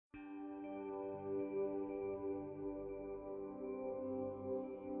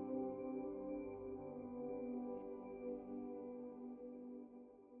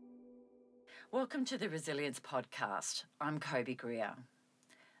Welcome to the Resilience Podcast. I'm Kobe Greer.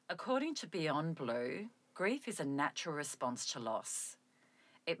 According to Beyond Blue, grief is a natural response to loss.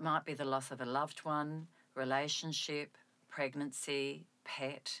 It might be the loss of a loved one, relationship, pregnancy,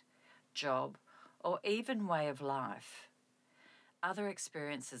 pet, job, or even way of life. Other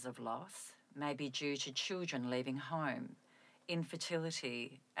experiences of loss may be due to children leaving home,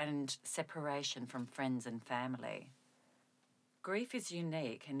 infertility, and separation from friends and family. Grief is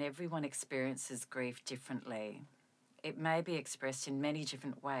unique and everyone experiences grief differently. It may be expressed in many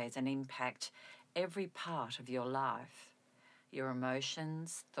different ways and impact every part of your life. Your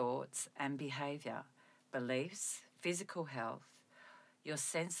emotions, thoughts and behaviour, beliefs, physical health, your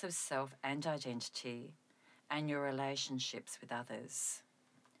sense of self and identity, and your relationships with others.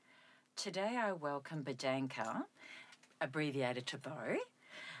 Today I welcome Bodanka, abbreviated to Bo,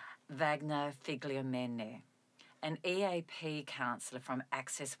 Wagner Figliomene, an EAP counsellor from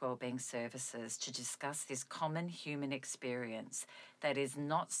Access Wellbeing Services, to discuss this common human experience that is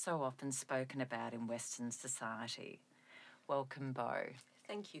not so often spoken about in Western society. Welcome, Bo.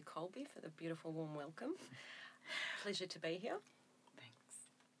 Thank you, Colby, for the beautiful warm welcome. Pleasure to be here.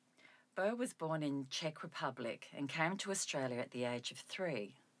 Thanks. Bo was born in Czech Republic and came to Australia at the age of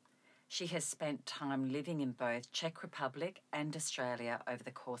 3. She has spent time living in both Czech Republic and Australia over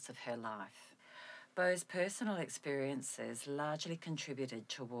the course of her life. Bo's personal experiences largely contributed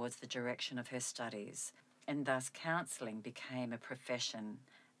towards the direction of her studies, and thus counselling became a profession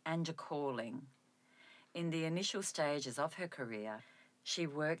and a calling. In the initial stages of her career, she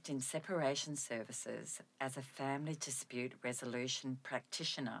worked in separation services as a family dispute resolution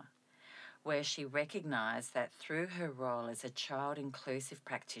practitioner, where she recognised that through her role as a child-inclusive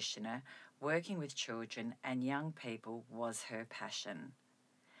practitioner, working with children and young people was her passion.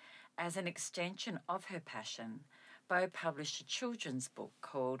 As an extension of her passion, Bo published a children's book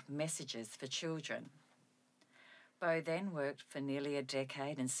called Messages for Children. Bo then worked for nearly a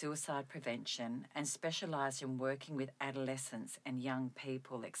decade in suicide prevention and specialised in working with adolescents and young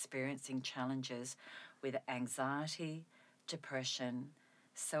people experiencing challenges with anxiety, depression,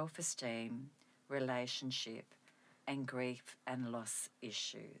 self-esteem, relationship, and grief and loss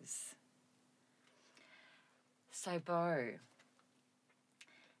issues. So, Bo,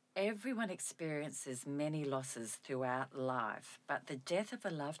 everyone experiences many losses throughout life, but the death of a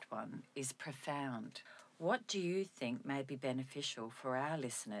loved one is profound. What do you think may be beneficial for our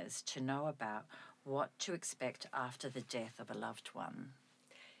listeners to know about what to expect after the death of a loved one?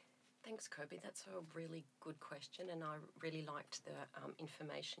 Thanks, Kobe. That's a really good question, and I really liked the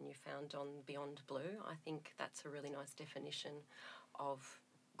information you found on Beyond Blue. I think that's a really nice definition of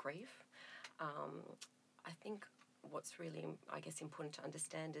grief. I think what's really, important to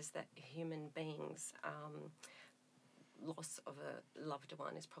understand is that human beings, loss of a loved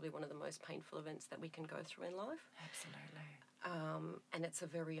one is probably one of the most painful events that we can go through in life. Absolutely. And it's a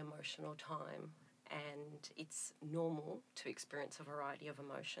very emotional time, and it's normal to experience a variety of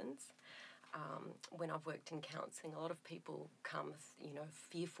emotions. When I've worked in counselling, a lot of people come,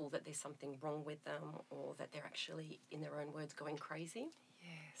 fearful that there's something wrong with them or that they're actually, in their own words, going crazy.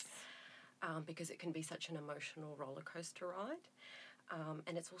 Yes. Because it can be such an emotional roller coaster ride.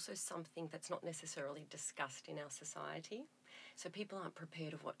 And it's also something that's not necessarily discussed in our society. So people aren't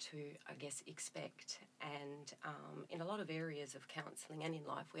prepared of what to, expect. And in a lot of areas of counselling and in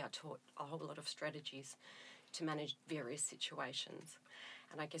life, we are taught a whole lot of strategies to manage various situations.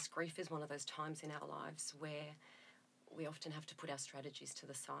 And I guess grief is one of those times in our lives where we often have to put our strategies to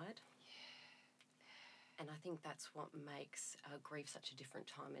the side. And I think that's what makes grief such a different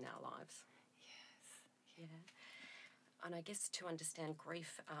time in our lives. Yes. Yeah. And I guess to understand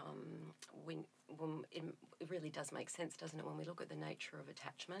grief, when it really does make sense, doesn't it, when we look at the nature of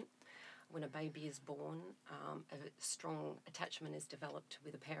attachment. When a baby is born, a strong attachment is developed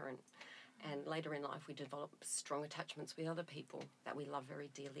with a parent. And later in life, we develop strong attachments with other people that we love very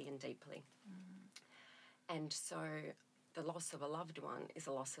dearly and deeply. Mm. And so the loss of a loved one is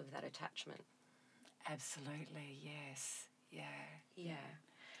a loss of that attachment. Absolutely, yes. Yeah.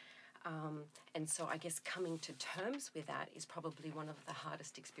 And so I guess coming to terms with that is probably one of the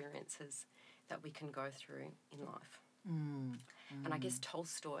hardest experiences that we can go through in life. And I guess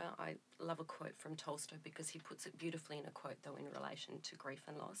Tolstoy, I love a quote from Tolstoy because he puts it beautifully in a quote, though, in relation to grief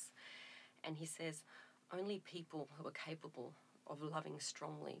and loss. And he says, "Only people who are capable of loving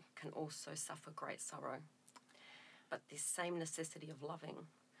strongly can also suffer great sorrow. But this same necessity of loving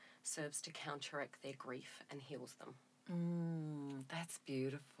serves to counteract their grief and heals them." That's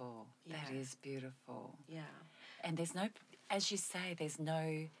beautiful. That Yeah. is beautiful. Yeah. And there's no, as you say, there's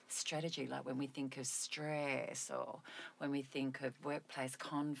no strategy. Like when we think of stress or when we think of workplace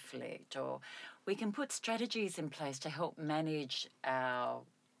conflict, or we can put strategies in place to help manage our,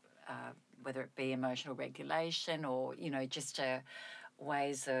 whether it be emotional regulation or, just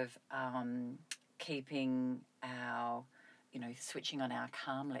ways of keeping our, switching on our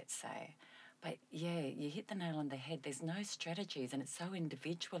calm, let's say. But yeah, you hit the nail on the head. There's no strategies, and it's so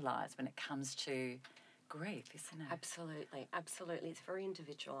individualised when it comes to grief, isn't it? Absolutely, absolutely. It's very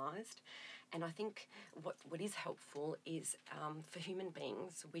individualised. And I think what is helpful is for human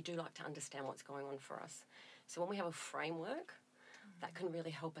beings, we do like to understand what's going on for us. So when we have a framework, that can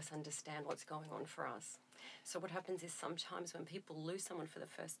really help us understand what's going on for us. So what happens is sometimes when people lose someone for the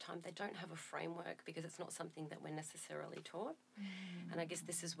first time, they don't have a framework because it's not something that we're necessarily taught. And I guess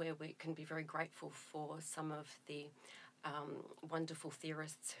this is where we can be very grateful for some of the wonderful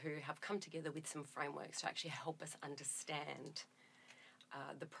theorists who have come together with some frameworks to actually help us understand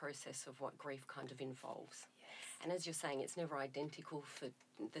the process of what grief kind of involves. Yes. And as you're saying, it's never identical for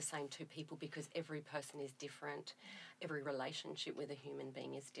the same two people because every person is different. Every relationship with a human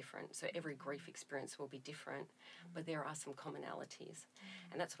being is different. So every grief experience will be different, but there are some commonalities.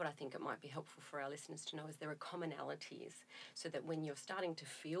 And that's what I think it might be helpful for our listeners to know is there are commonalities so that when you're starting to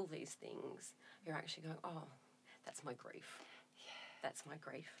feel these things, you're actually going, oh, that's my grief. Yeah. That's my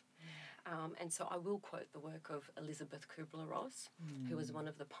grief. And so I will quote the work of Elizabeth Kubler-Ross, who was one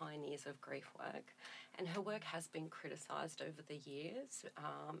of the pioneers of grief work. And her work has been criticised over the years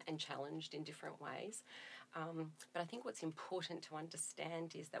and challenged in different ways. But I think what's important to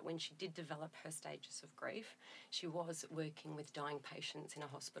understand is that when she did develop her stages of grief, she was working with dying patients in a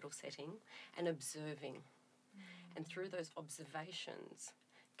hospital setting and observing. And through those observations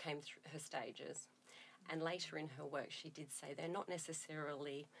came through her stages. And later in her work, she did say they're not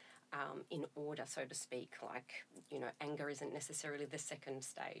necessarily in order, so to speak, like, anger isn't necessarily the second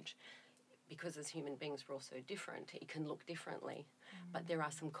stage. Because as human beings, we're also different. It can look differently, but there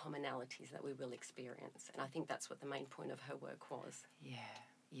are some commonalities that we will experience. And I think that's what the main point of her work was. Yeah.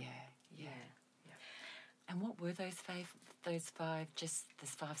 And what were those five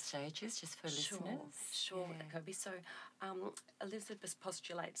stages, just for listeners? Sure, Kobe. So Elizabeth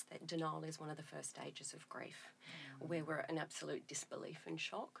postulates that denial is one of the first stages of grief, where we're in absolute disbelief and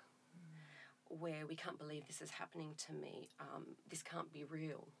shock, where we can't believe this is happening to me, this can't be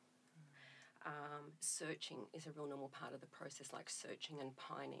real. Searching is a real normal part of the process, like searching and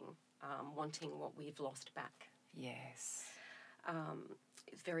pining, wanting what we've lost back. Yes.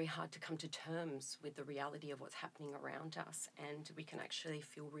 It's very hard to come to terms with the reality of what's happening around us, and we can actually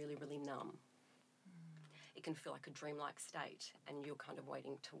feel really, really numb. It can feel like a dreamlike state, and you're kind of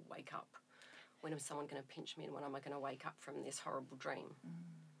waiting to wake up. When is someone going to pinch me, and when am I going to wake up from this horrible dream?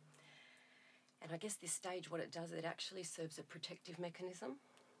 And I guess this stage, what it does, it actually serves a protective mechanism,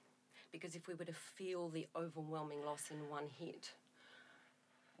 because if we were to feel the overwhelming loss in one hit,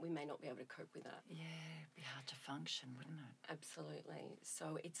 we may not be able to cope with that. Yeah, it'd be hard to function, wouldn't it? Absolutely.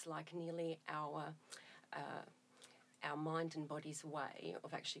 So it's like nearly our mind and body's way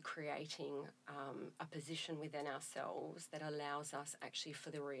of actually creating a position within ourselves that allows us actually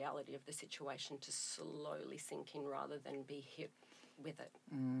for the reality of the situation to slowly sink in rather than be hit with it.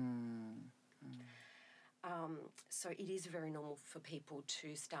 So it is very normal for people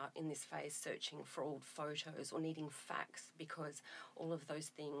to start in this phase searching for old photos or needing facts, because all of those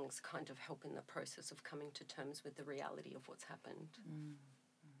things kind of help in the process of coming to terms with the reality of what's happened.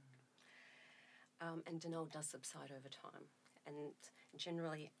 And denial does subside over time. And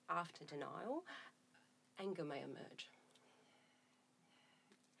generally after denial, anger may emerge.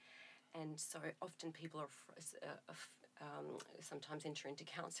 And so often people are sometimes enter into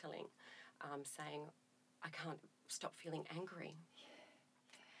counselling saying, I can't stop feeling angry.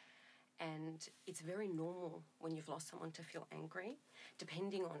 And it's very normal when you've lost someone to feel angry.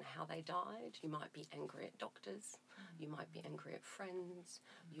 Depending on how they died, you might be angry at doctors, you might be angry at friends,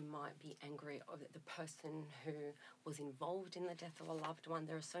 you might be angry at the person who was involved in the death of a loved one.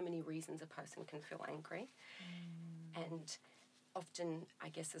 There are so many reasons a person can feel angry. And often, I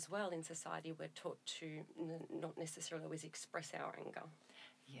guess as well, in society we're taught to not necessarily always express our anger.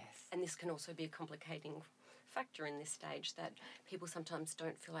 Yes. And this can also be a complicating factor in this stage, that people sometimes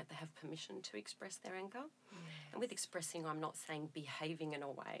don't feel like they have permission to express their anger. And with expressing, I'm not saying behaving in a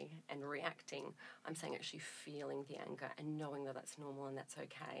way and reacting. I'm saying actually feeling the anger and knowing that that's normal and that's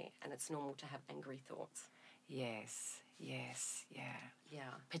okay, and it's normal to have angry thoughts. Yes, yeah.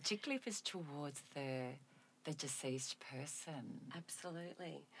 Particularly if it's towards the the deceased person.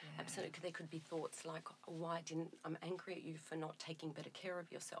 Absolutely. Absolutely. There could be thoughts like, I'm angry at you for not taking better care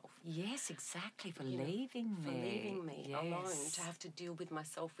of yourself. Yes, exactly, for You know, leaving me. For leaving me alone, Yes. to have to deal with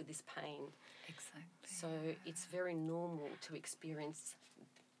myself with this pain. Exactly. So it's very normal to experience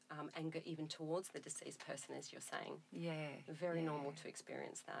anger even towards the deceased person, as you're saying. Yeah. Very normal to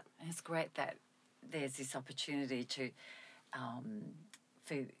experience that. And it's great that there's this opportunity to,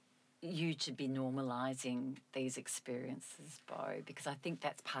 for you to be normalising these experiences, Bo, because I think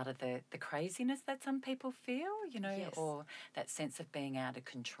that's part of the craziness that some people feel, you know, Yes. or that sense of being out of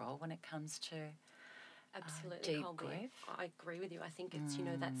control when it comes to Absolutely, deep Colby. grief. I agree with you. I think it's,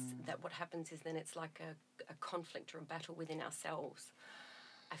 that what happens is then it's like a conflict or a battle within ourselves.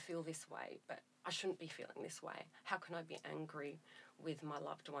 I feel this way, but I shouldn't be feeling this way. How can I be angry with my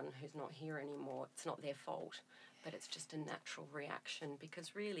loved one who's not here anymore? It's not their fault, but it's just a natural reaction,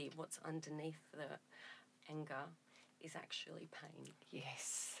 because really what's underneath the anger is actually pain.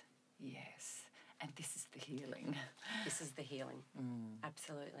 Yes, yes. And this is the healing. This is the healing.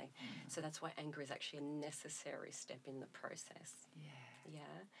 Absolutely. So that's why anger is actually a necessary step in the process. Yeah.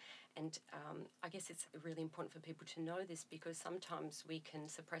 And I guess it's really important for people to know this, because sometimes we can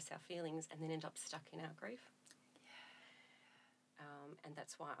suppress our feelings and then end up stuck in our grief. And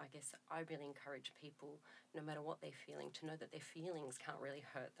that's why I guess I really encourage people, no matter what they're feeling, to know that their feelings can't really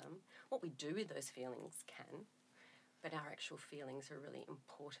hurt them. What we do with those feelings can, but our actual feelings are really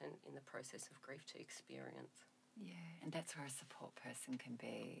important in the process of grief to experience. Yeah, and that's where a support person can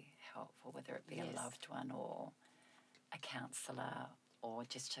be helpful, whether it be Yes. a loved one or a counsellor, or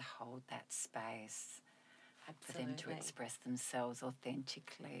just to hold that space for them to express themselves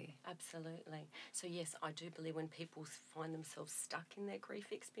authentically. Absolutely. So yes, I do believe when people find themselves stuck in their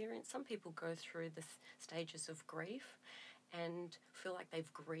grief experience, some people go through the stages of grief and feel like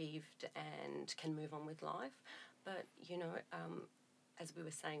they've grieved and can move on with life. But, as we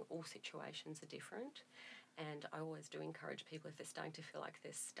were saying, all situations are different. And I always do encourage people, if they're starting to feel like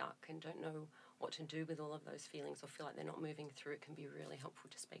they're stuck and don't know what to do with all of those feelings, or feel like they're not moving through, it can be really helpful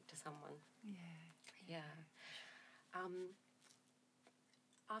to speak to someone. Yeah.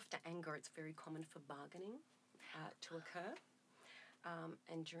 After anger, it's very common for bargaining to occur.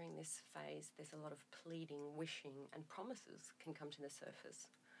 And during this phase, there's a lot of pleading, wishing, and promises can come to the surface.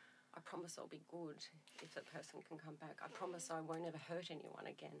 I promise I'll be good if that person can come back. I promise I won't ever hurt anyone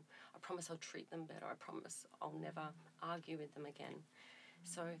again. I promise I'll treat them better. I promise I'll never argue with them again.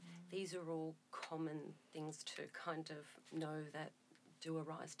 So these are all common things to kind of know that do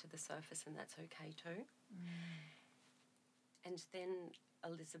arise to the surface, and that's okay too. And then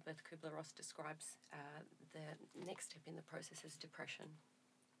Elizabeth Kubler-Ross describes the next step in the process as depression.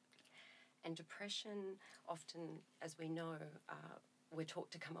 And depression, often, as we know, we're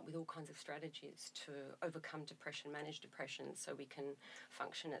taught to come up with all kinds of strategies to overcome depression, manage depression so we can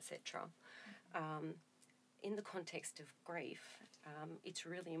function, etc. In the context of grief, it's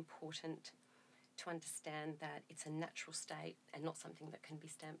really important to understand that it's a natural state and not something that can be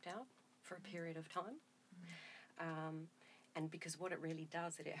stamped out for a period of time. And because what it really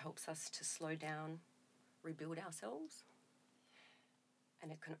does, it helps us to slow down, rebuild ourselves.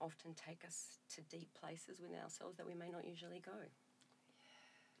 And it can often take us to deep places within ourselves that we may not usually go.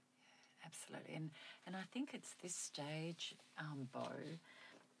 Absolutely. And I think it's this stage, Bo,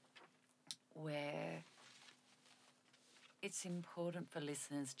 where it's important for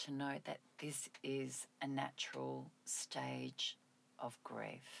listeners to know that this is a natural stage of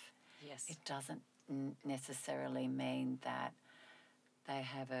grief. Yes. It doesn't necessarily mean that they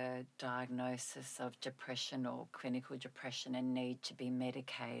have a diagnosis of depression or clinical depression and need to be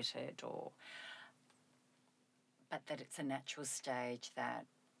medicated, but that it's a natural stage that,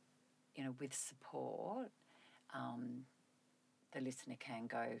 with support, the listener can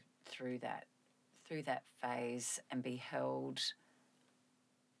go through that phase and be held,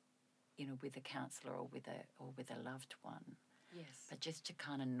 with a counsellor or with a loved one. Yes. But just to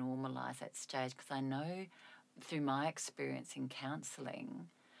kind of normalise that stage, because I know through my experience in counselling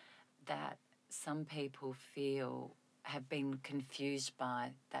that some people have been confused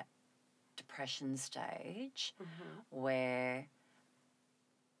by that depression stage where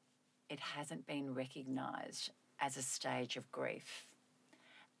it hasn't been recognised as a stage of grief,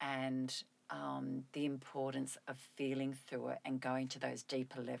 and the importance of feeling through it and going to those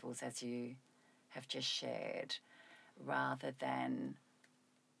deeper levels as you have just shared, rather than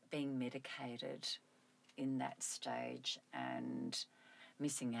being medicated in that stage and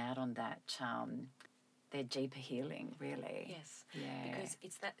missing out on that their deeper healing, really. Yes. Yeah. Because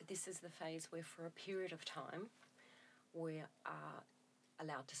this is the phase where for a period of time we are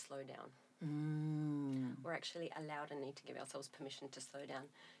allowed to slow down. We're actually allowed and need to give ourselves permission to slow down,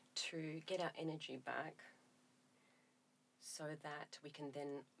 to get our energy back so that we can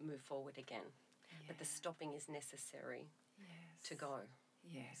then move forward again. Yeah. But the stopping is necessary to go.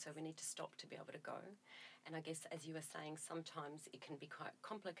 Yes. So we need to stop to be able to go. And I guess, as you were saying, sometimes it can be quite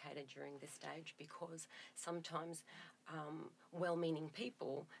complicated during this stage because sometimes well-meaning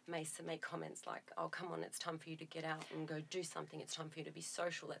people may make comments like, oh, come on, it's time for you to get out and go do something. It's time for you to be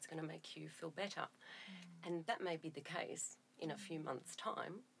social. That's going to make you feel better. And that may be the case in a few months'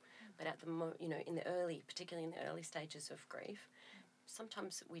 time. But at the particularly in the early stages of grief,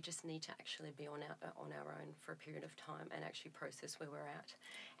 sometimes we just need to actually be on our own for a period of time and actually process where we're at.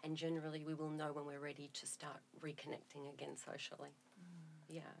 And generally we will know when we're ready to start reconnecting again socially.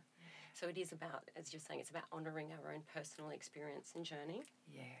 Yeah. So it is about, as you're saying, it's about honouring our own personal experience and journey.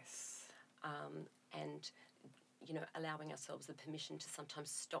 Yes. And, allowing ourselves the permission to sometimes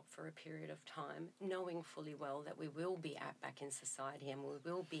stop for a period of time, knowing fully well that we will be back in society and we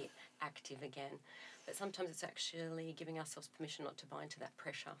will be active again. But sometimes it's actually giving ourselves permission not to buy into that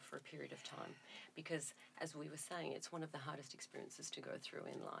pressure for a period of time because, as we were saying, it's one of the hardest experiences to go through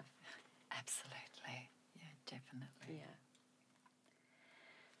in life. Absolutely. Yeah, definitely. Yeah.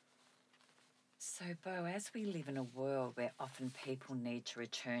 So, Bo, as we live in a world where often people need to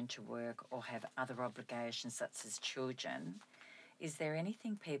return to work or have other obligations such as children, is there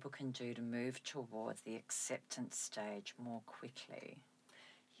anything people can do to move towards the acceptance stage more quickly?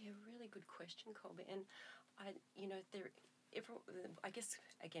 Yeah, really good question, Colby. And I guess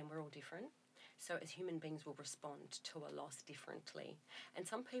again we're all different. So as human beings, we'll respond to a loss differently, and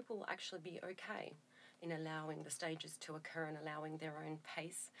some people will actually be okay in allowing the stages to occur and allowing their own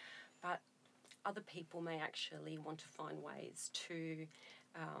pace, but other people may actually want to find ways to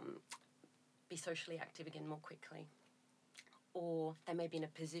be socially active again more quickly, or they may be in a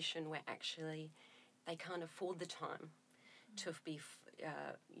position where actually they can't afford the time to be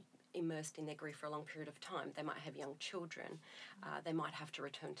immersed in their grief for a long period of time. They might have young children. They might have to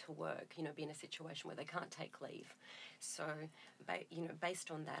return to work, be in a situation where they can't take leave. So,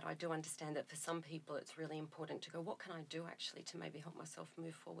 based on that, I do understand that for some people it's really important to go, what can I do actually to maybe help myself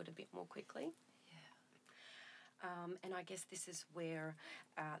move forward a bit more quickly? And I guess this is where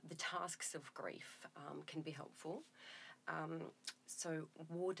the tasks of grief can be helpful. So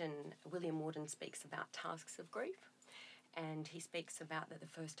William Worden speaks about tasks of grief, and he speaks about that the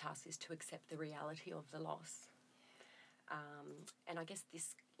first task is to accept the reality of the loss. And I guess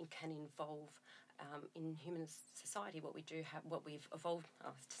this can involve, in human society, what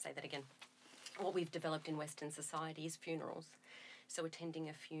we've developed in Western society is funerals. So attending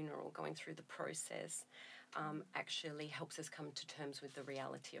a funeral, going through the process, actually helps us come to terms with the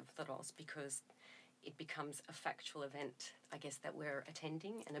reality of the loss because it becomes a factual event, I guess, that we're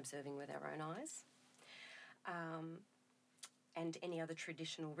attending and observing with our own eyes. And any other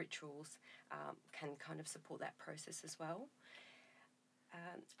traditional rituals can kind of support that process as well.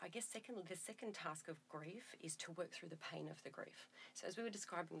 I guess the second task of grief is to work through the pain of the grief. So as we were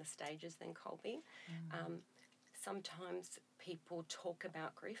describing the stages then, Colby, sometimes people talk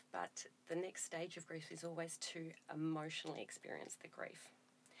about grief, but the next stage of grief is always to emotionally experience the grief.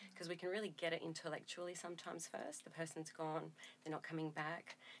 Because we can really get it intellectually sometimes first. The person's gone, they're not coming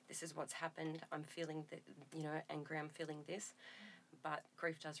back, this is what's happened, I'm feeling angry, I'm feeling this. But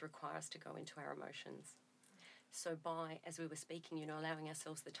grief does require us to go into our emotions. So by, as we were speaking, allowing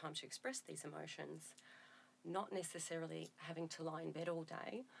ourselves the time to express these emotions, not necessarily having to lie in bed all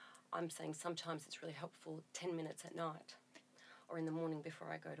day, I'm saying sometimes it's really helpful 10 minutes at night or in the morning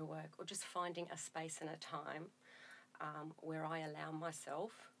before I go to work, or just finding a space and a time where I allow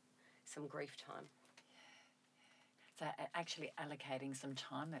myself some grief time. So actually allocating some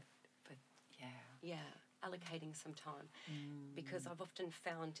time Yeah, allocating some time. Because I've often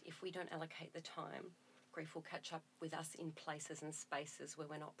found if we don't allocate the time, grief will catch up with us in places and spaces where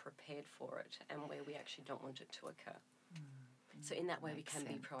we're not prepared for it and where we actually don't want it to occur. So in that way we can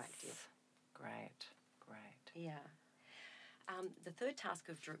be proactive. Great. Yeah. The third task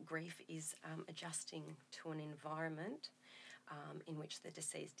of grief is adjusting to an environment in which the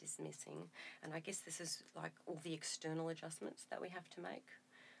deceased is missing. And I guess this is like all the external adjustments that we have to make,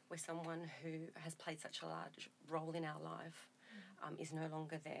 where someone who has played such a large role in our life is no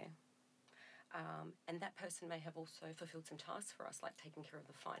longer there. And that person may have also fulfilled some tasks for us, like taking care of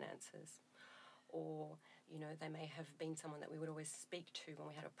the finances, or they may have been someone that we would always speak to when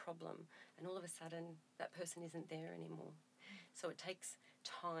we had a problem, and all of a sudden that person isn't there anymore. So it takes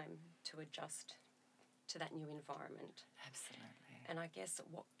time to adjust to that new environment. Absolutely. And I guess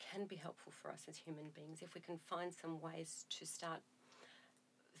what can be helpful for us as human beings, if we can find some ways to start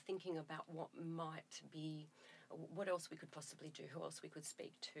thinking about what might be, what else we could possibly do, who else we could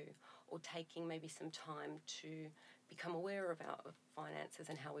speak to, or taking maybe some time to become aware of our finances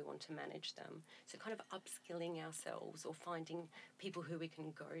and how we want to manage them. So kind of upskilling ourselves or finding people who we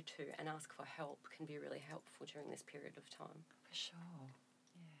can go to and ask for help can be really helpful during this period of time. For sure.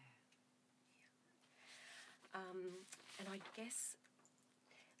 And I guess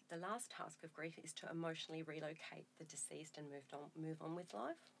the last task of grief is to emotionally relocate the deceased and move on with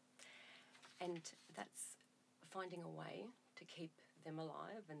life. And that's finding a way to keep them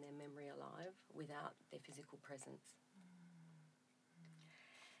alive and their memory alive without their physical presence.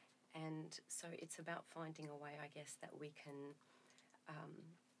 And so it's about finding a way, I guess, that we can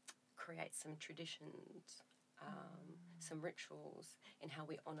create some traditions, some rituals in how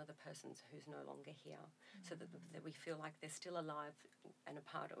we honour the person who's no longer here, so that we feel like they're still alive and a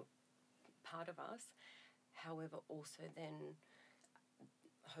part of us. However, also then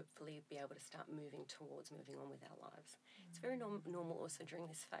hopefully be able to start moving on with our lives. It's very normal also during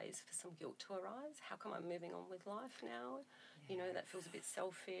this phase for some guilt to arise. How come I'm moving on with life now? You know, that feels a bit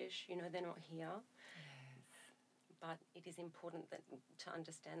selfish. You know, they're not here. But it is important to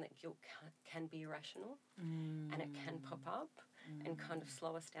understand that guilt can be irrational and it can pop up and kind of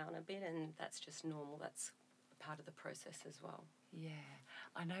slow us down a bit, and that's just normal. That's part of the process as well. Yeah.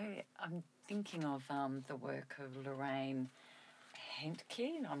 I know I'm thinking of the work of Lorraine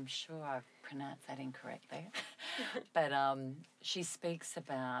Hentke. I'm sure I've pronounced that incorrectly. But she speaks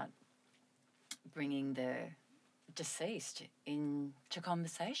about bringing the deceased into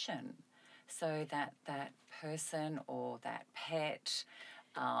conversation, so that that person or that pet,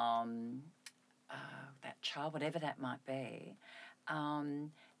 that child, whatever that might be,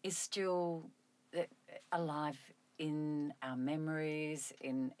 is still alive in our memories,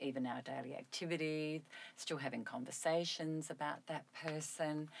 in even our daily activities, still having conversations about that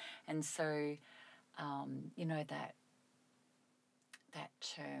person. And so, you know, that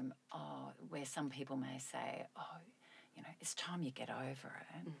term, where some people may say, you know, it's time you get over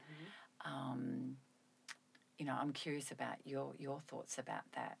it. You know, I'm curious about your thoughts about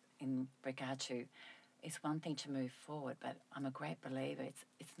that in regard to, it's one thing to move forward, but I'm a great believer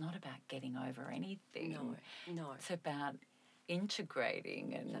it's not about getting over anything. No. It's about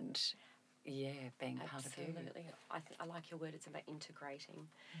integrating and, being part of you. Absolutely. I like your word. It's about integrating.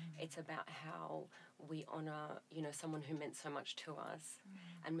 It's about how we honour, you know, someone who meant so much to us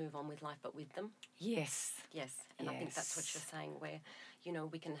and move on with life, but with them. Yes. And I think that's what you're saying, where, you know,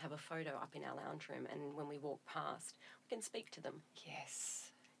 we can have a photo up in our lounge room and when we walk past, we can speak to them.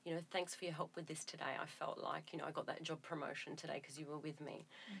 Yes. You know, thanks for your help with this today. I felt like, you know, I got that job promotion today because you were with me.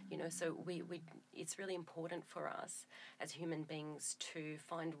 You know, so we it's really important for us as human beings to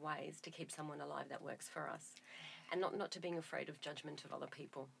find ways to keep someone alive that works for us, and not to being afraid of judgment of other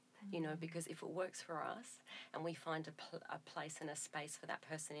people. You know, because if it works for us and we find a place and a space for that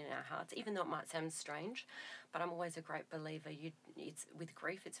person in our hearts, even though it might sound strange, but I'm always a great believer, it's with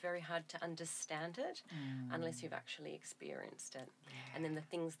grief, it's very hard to understand it unless you've actually experienced it. And then the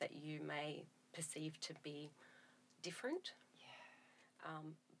things that you may perceive to be different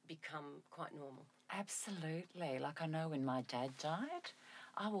become quite normal. Absolutely. Like, I know when my dad died,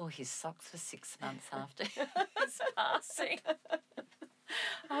 I wore his socks for 6 months after his passing.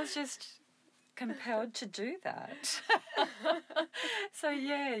 I was just compelled to do that. So,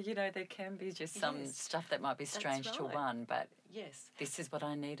 you know, there can be just some stuff that might be strange to one, but this is what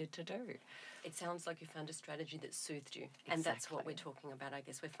I needed to do. It sounds like you found a strategy that soothed you. Exactly. And that's what we're talking about, I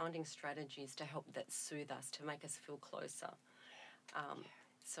guess. We're finding strategies to help that soothe us, to make us feel closer.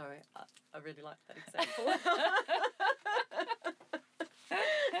 So I really like that example.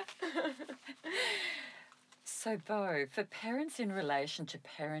 So, Bo, for parents in relation to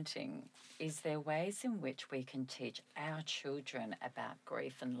parenting, is there ways in which we can teach our children about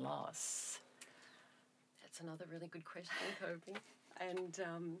grief and loss? That's another really good question, Kobe. And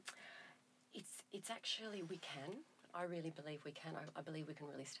it's actually, we can. I really believe we can. I believe we can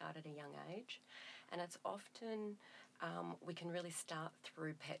really start at a young age. And it's often, we can really start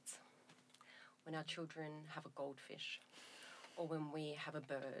through pets. When our children have a goldfish, or when we have a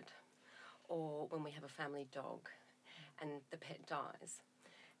bird, or when we have a family dog and the pet dies.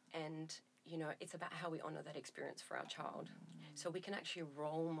 And, you know, it's about how we honour that experience for our child. So we can actually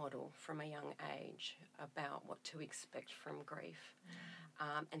role model from a young age about what to expect from grief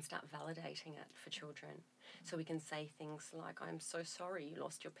and start validating it for children. So we can say things like, I'm so sorry you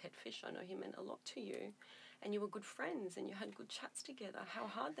lost your pet fish. I know he meant a lot to you. And you were good friends and you had good chats together. How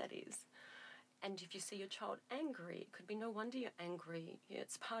hard that is. And if you see your child angry, it could be no wonder you're angry.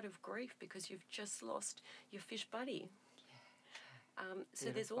 It's part of grief because you've just lost your fish buddy. So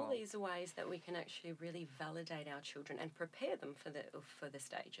there's all Beautiful. these ways that we can actually really validate our children and prepare them for the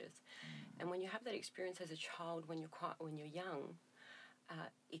stages. And when you have that experience as a child, when you're young,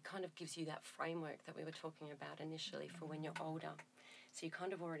 it kind of gives you that framework that we were talking about initially for when you're older. So you're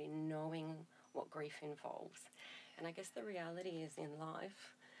kind of already knowing what grief involves. And I guess the reality is in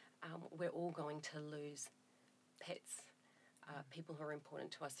life, we're all going to lose pets, people who are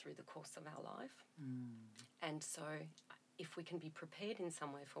important to us through the course of our life. And so if we can be prepared in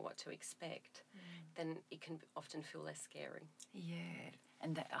some way for what to expect, then it can often feel less scary. Yeah,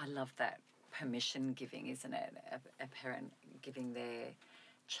 and I love that permission giving, isn't it? A parent giving their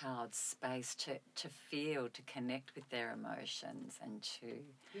child space to feel, to connect with their emotions and to...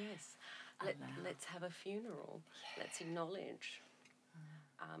 Yes. allow. Let's have a funeral. Let's acknowledge.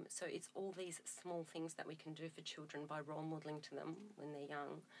 So it's all these small things that we can do for children by role modelling to them when they're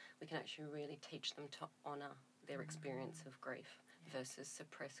young. We can actually really teach them to honour their experience of grief versus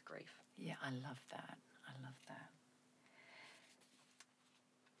suppress grief. Yeah, I love that. I love that.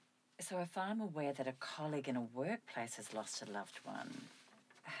 So if I'm aware that a colleague in a workplace has lost a loved one,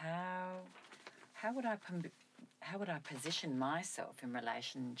 how would I position myself in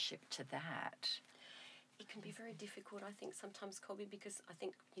relationship to that? It can be very difficult, I think, sometimes, Colby, because I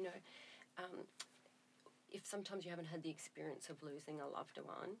think, if sometimes you haven't had the experience of losing a loved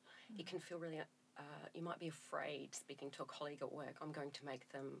one, it can feel really... you might be afraid speaking to a colleague at work, I'm going to make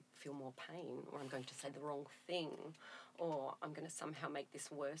them feel more pain, or I'm going to say the wrong thing, or I'm going to somehow make this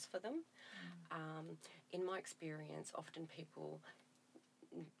worse for them. In my experience, often people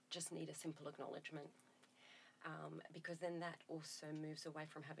just need a simple acknowledgement, because then that also moves away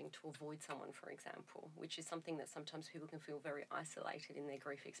from having to avoid someone, for example, which is something that sometimes people can feel very isolated in their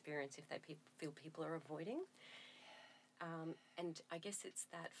grief experience if they feel people are avoiding. And I guess it's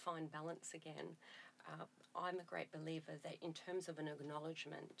that fine balance again. I'm a great believer that in terms of an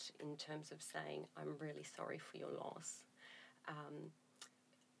acknowledgement, in terms of saying, I'm really sorry for your loss,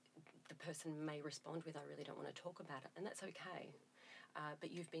 the person may respond with, I really don't want to talk about it, and that's okay.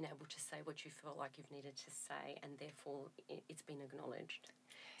 But you've been able to say what you feel like you've needed to say, and therefore it's been acknowledged.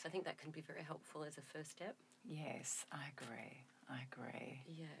 So I think that can be very helpful as a first step. Yes, I agree.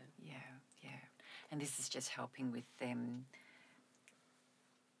 Yeah. Yeah. And this is just helping with them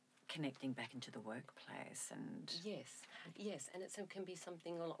connecting back into the workplace and... Yes, and it can be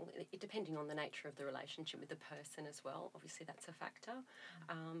something along, depending on the nature of the relationship with the person as well. Obviously, that's a factor,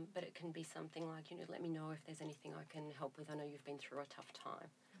 but it can be something like, let me know if there's anything I can help with. I know you've been through a tough time.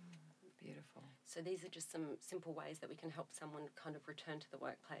 Beautiful. So these are just some simple ways that we can help someone kind of return to the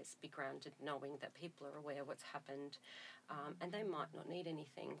workplace, be grounded, knowing that people are aware what's happened, and they might not need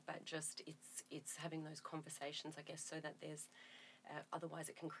anything, but just it's having those conversations, I guess, so that there's... otherwise,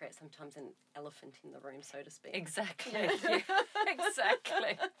 it can create sometimes an elephant in the room, so to speak. Exactly. Yeah,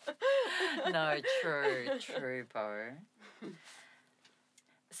 exactly. No, true, Bo.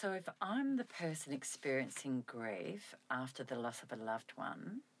 So if I'm the person experiencing grief after the loss of a loved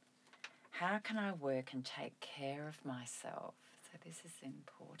one, how can I work and take care of myself? So this is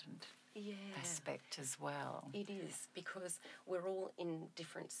important. Aspect as well. It is, because we're all in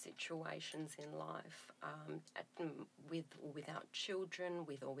different situations in life, with or without children,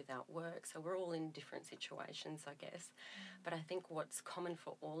 with or without work. So we're all in different situations, I guess. But I think what's common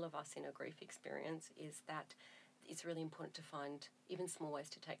for all of us in a grief experience is that it's really important to find even small ways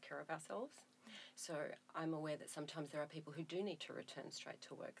to take care of ourselves. So I'm aware that sometimes there are people who do need to return straight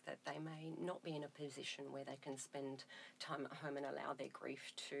to work, that they may not be in a position where they can spend time at home and allow their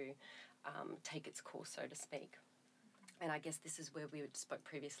grief to take its course, so to speak. And I guess this is where we spoke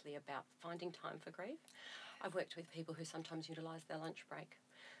previously about finding time for grief. I've worked with people who sometimes utilise their lunch break.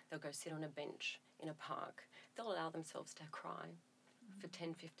 They'll go sit on a bench in a park. They'll allow themselves to cry for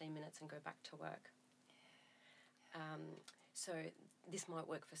 10, 15 minutes and go back to work. So this might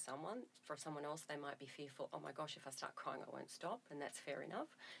work for someone. For someone else, they might be fearful, oh my gosh, if I start crying, I won't stop, and that's fair enough.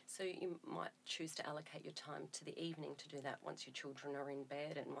 So you might choose to allocate your time to the evening to do that once your children are in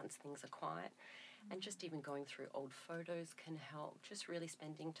bed and once things are quiet. And just even going through old photos can help, just really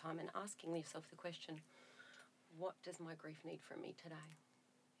spending time and asking yourself the question, what does my grief need from me today?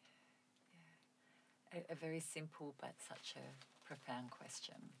 Yeah. A very simple but such a profound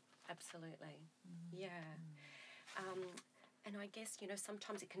question. Absolutely. And I guess,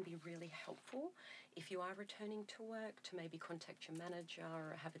 sometimes it can be really helpful if you are returning to work to maybe contact your manager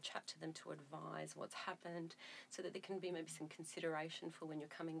or have a chat to them to advise what's happened, so that there can be maybe some consideration for when you're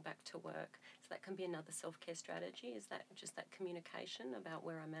coming back to work. So that can be another self-care strategy, is that just that communication about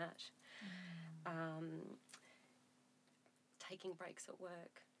where I'm at. Taking breaks at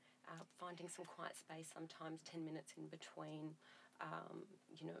work, finding some quiet space, sometimes 10 minutes in between,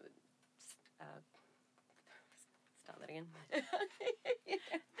 you know, start that again.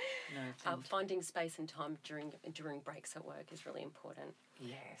 No, finding space and time during breaks at work is really important.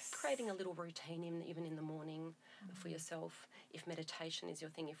 yes. Creating a little routine, even in the morning, for yourself. If meditation is your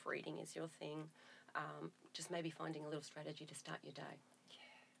thing, if reading is your thing, just maybe finding a little strategy to start your day.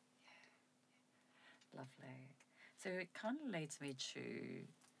 Lovely. So it kind of leads me to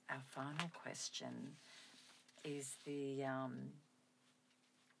our final question: is the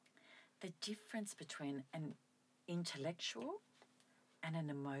difference between an intellectual and an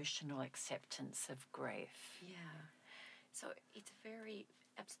emotional acceptance of grief. Yeah. So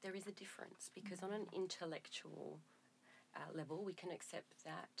there is a difference, because on an intellectual level, we can accept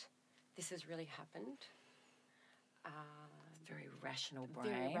that this has really happened. Very rational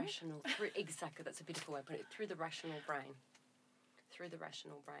brain. Very rational. Exactly, that's a beautiful way to put it. Through the rational brain.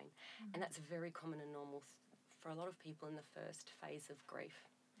 And that's very common and normal for a lot of people in the first phase of grief.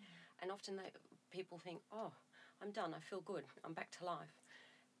 And often people think, oh, I'm done, I feel good, I'm back to life.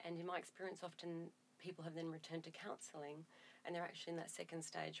 And in my experience, often people have then returned to counselling, and they're actually in that second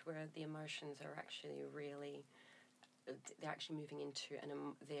stage where the emotions are actually they're actually moving into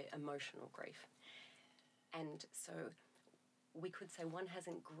their emotional grief. And so we could say one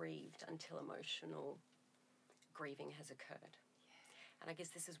hasn't grieved until emotional grieving has occurred. And I guess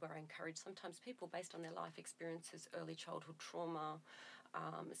this is where I encourage sometimes people, based on their life experiences, early childhood trauma,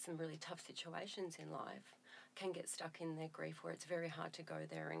 some really tough situations in life, can get stuck in their grief, where it's very hard to go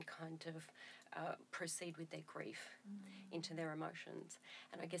there and kind of proceed with their grief into their emotions.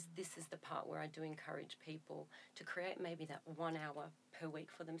 And I guess this is the part where I do encourage people to create maybe that 1 hour per week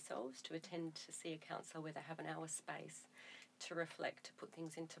for themselves, to attend to see a counsellor where they have an hour space to reflect, to put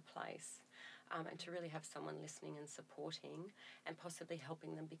things into place, and to really have someone listening and supporting and possibly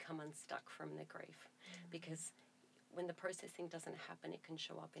helping them become unstuck from their grief. Because when the processing doesn't happen, it can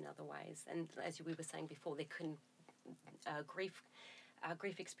show up in other ways. And as we were saying before,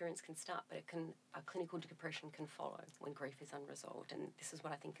 grief experience can start, but clinical depression can follow when grief is unresolved. And this is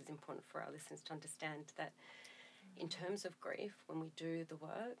what I think is important for our listeners to understand, that in terms of grief, when we do the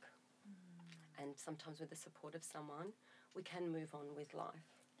work, and sometimes with the support of someone, we can move on with life.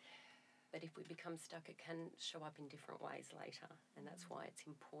 But if we become stuck, it can show up in different ways later. And that's why it's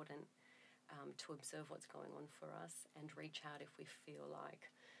important to observe what's going on for us and reach out if we feel like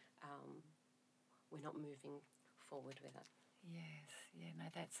we're not moving forward with it. Yes, no,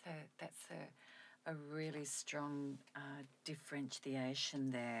 that's a really strong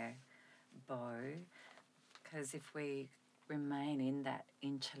differentiation there, Bo, because if we remain in that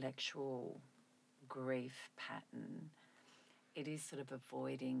intellectual grief pattern, it is sort of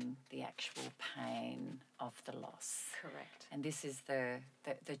avoiding the actual pain of the loss. Correct. And this is the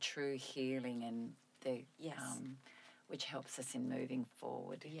true healing, and the Yes. Which helps us in moving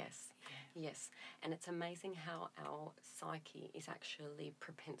forward. Yes. And it's amazing how our psyche is actually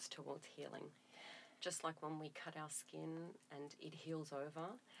propense towards healing. Just like when we cut our skin and it heals over,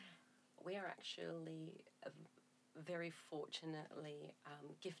 we are actually very fortunately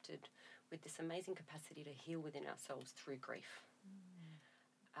gifted with this amazing capacity to heal within ourselves through grief.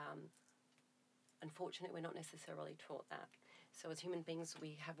 Unfortunately, we're not necessarily taught that. So as human beings,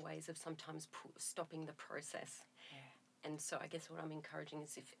 we have ways of sometimes stopping the process. And so I guess what I'm encouraging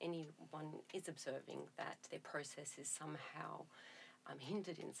is, if anyone is observing that their process is somehow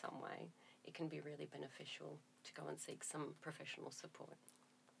hindered in some way, it can be really beneficial to go and seek some professional support.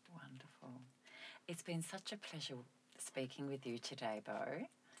 Wonderful. It's been such a pleasure speaking with you today, Bo.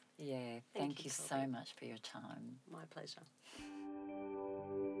 Yeah, thank you so much for your time. My pleasure.